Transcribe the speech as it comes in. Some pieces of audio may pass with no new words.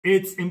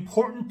It's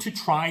important to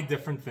try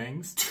different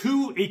things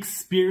to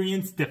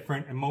experience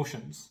different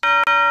emotions.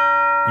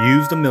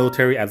 Use the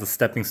military as a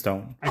stepping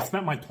stone. I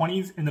spent my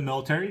 20s in the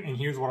military, and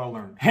here's what I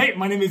learned. Hey,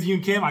 my name is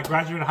Yoon Kim. I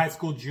graduated high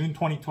school June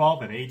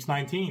 2012 at age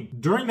 19.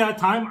 During that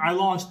time, I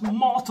launched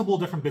multiple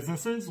different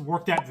businesses,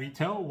 worked at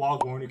retail while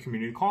going to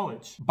community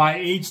college. By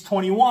age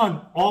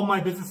 21, all my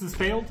businesses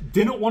failed,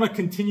 didn't want to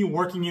continue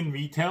working in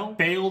retail,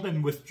 failed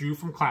and withdrew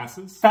from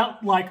classes,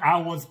 felt like I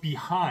was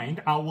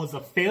behind, I was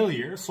a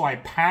failure, so I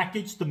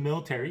packaged the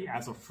military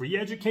as a free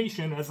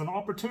education, as an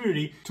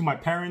opportunity to my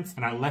parents,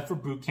 and I left for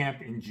boot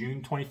camp in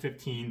June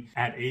 2015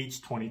 at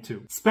age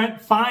 22.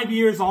 Spent 5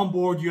 years on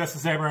board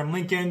USS Abraham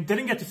Lincoln,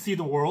 didn't get to see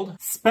the world,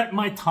 spent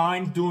my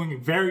time doing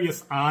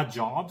various odd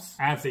jobs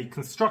as a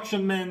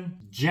constructionman,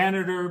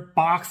 janitor,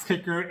 box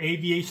kicker,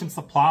 aviation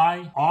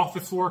supply,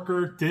 office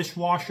worker,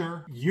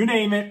 dishwasher, you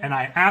name it, and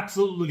I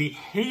absolutely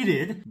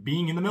hated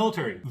being in the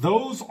military.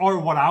 Those are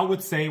what I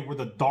would say were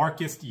the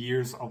darkest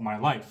years of my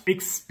life.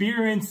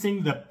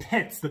 Experiencing the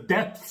pits, the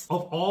depths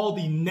of all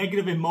the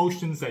negative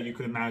emotions that you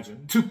could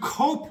imagine. To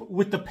cope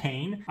with the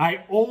pain,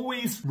 I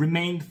always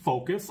remained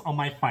focused on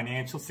my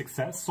financial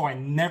success, so I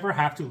never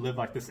have to live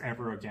like this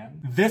ever again.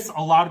 This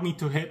allowed me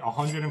to hit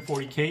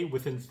 140K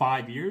within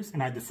 5 years,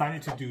 and I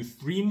decided to do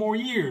 3 more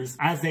years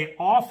as an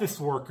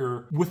office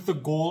worker with the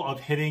goal of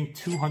hitting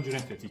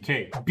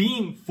 250K.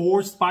 Being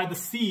forced by the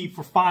sea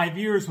for 5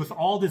 years with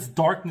all this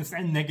darkness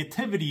and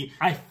negativity,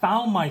 I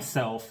found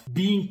myself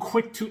being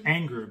quick to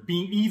anger,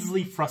 being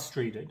easily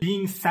frustrated,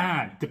 being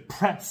sad,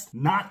 depressed,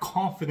 not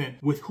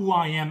confident with who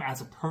I am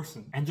as a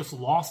person, and just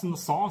lost in the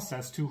sauce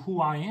as to who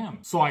I am.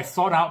 So I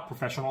sought out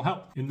professional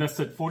help,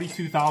 invested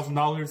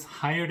 $42,000,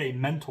 hired a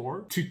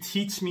mentor to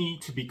teach me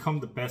to become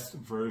the best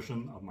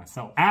version of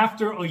myself.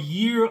 After a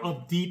year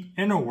of deep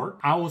inner work,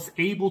 I was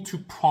able to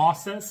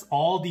process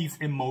all these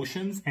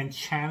emotions and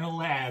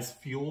channel it as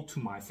fuel to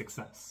my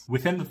success.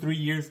 Within the 3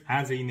 years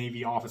as a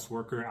Navy office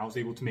worker, I was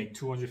able to make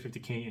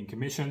 $250K in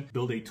commission,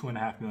 build a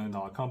 $2.5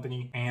 million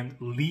company, and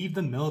leave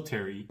the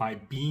military by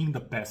being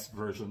the best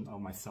version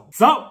of myself.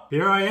 So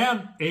here I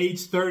am,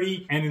 age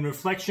 30, and in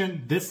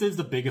reflection, this is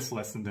the biggest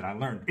lesson that I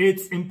learned.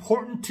 It's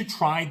important to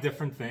try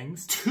different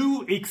things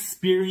to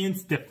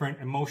experience different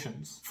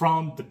emotions,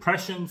 from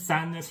depression,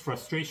 sadness,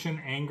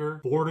 frustration,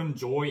 anger, boredom,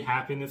 joy,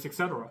 happiness,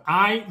 etc.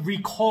 I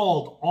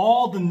recalled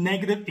all the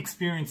negative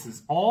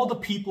experiences, all the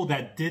people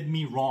that did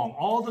me wrong,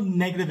 all the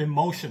negative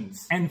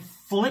emotions, and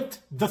flipped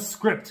the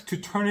script to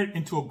turn it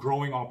into a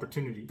growing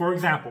opportunity. For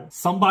example,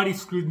 somebody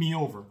screwed me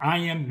over. I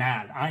am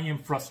mad, I am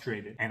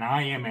frustrated, and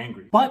I am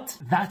angry. But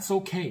that's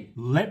okay.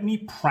 Let me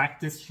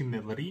practice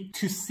humility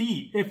to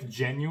see if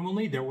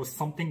genuinely there was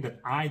something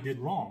that I did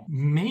wrong.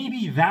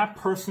 Maybe that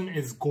person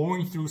is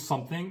going through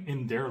something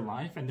in their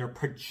life and they're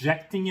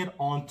projecting it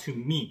onto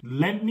me.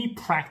 Let me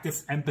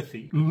practice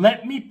empathy.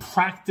 Let me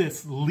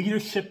practice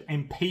leadership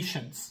and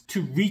patience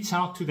to reach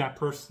out to that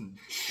person,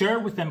 share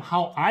with them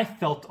how I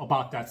felt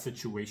about that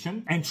situation,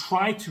 and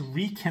try to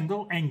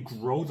rekindle and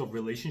grow the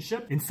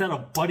relationship instead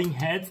of butting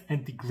heads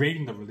and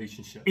degrading the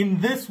relationship. In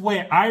this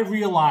way, I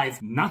realize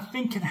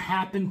nothing can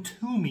happen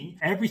to me.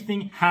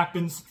 Everything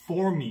happens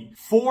for me.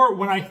 For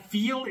when I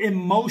feel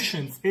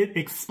emotions, it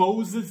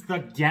exposes the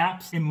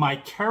gaps in my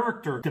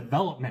character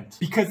development.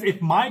 Because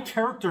if my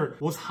character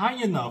was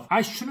high enough,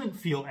 I shouldn't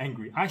feel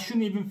angry. I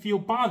shouldn't even feel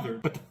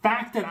bothered. But the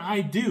fact that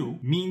I do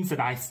means that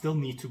I still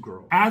need to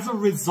grow. As a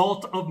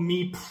result of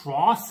me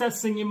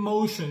processing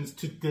emotions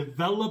to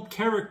develop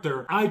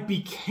character, I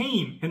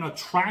became an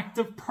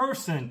attractive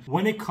person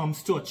when it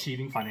comes to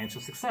achieving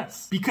financial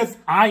success. Because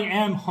I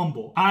am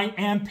humble, I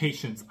am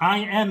patient, I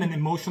am an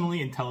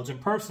emotionally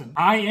intelligent person,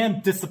 I am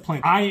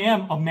disciplined, I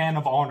am a man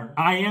of honor,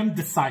 I am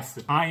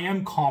decisive, I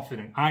am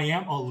confident, I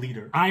am a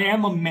leader, I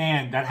am a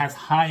man that has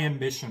high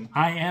ambition,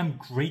 I am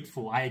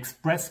grateful, I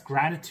express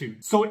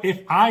gratitude. So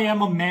if I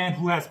am a man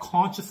who has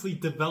consciously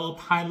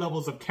developed high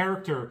levels of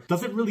character,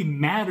 does it really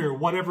matter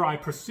whatever I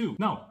pursue?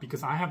 No,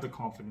 because I have the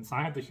confidence,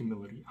 I have the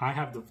humility, I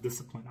have the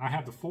discipline, I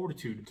have the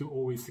fortitude to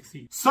always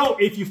succeed. So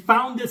if you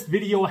found this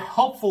video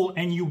helpful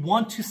and you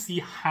want to see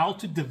how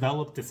to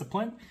develop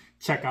discipline,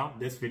 check out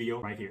this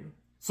video right here.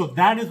 So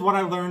that is what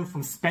I learned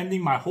from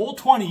spending my whole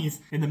 20s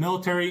in the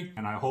military,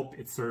 and I hope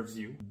it serves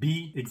you.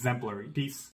 Be exemplary. Peace.